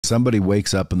Somebody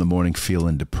wakes up in the morning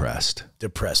feeling depressed.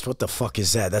 Depressed. What the fuck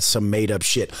is that? That's some made up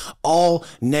shit. All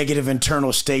negative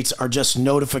internal states are just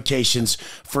notifications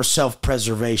for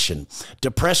self-preservation.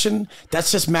 Depression,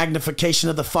 that's just magnification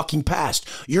of the fucking past.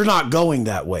 You're not going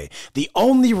that way. The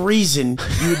only reason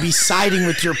you would be siding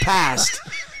with your past,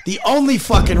 the only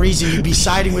fucking reason you'd be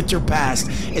siding with your past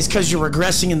is because you're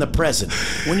regressing in the present.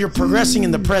 When you're progressing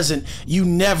in the present, you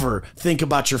never think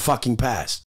about your fucking past.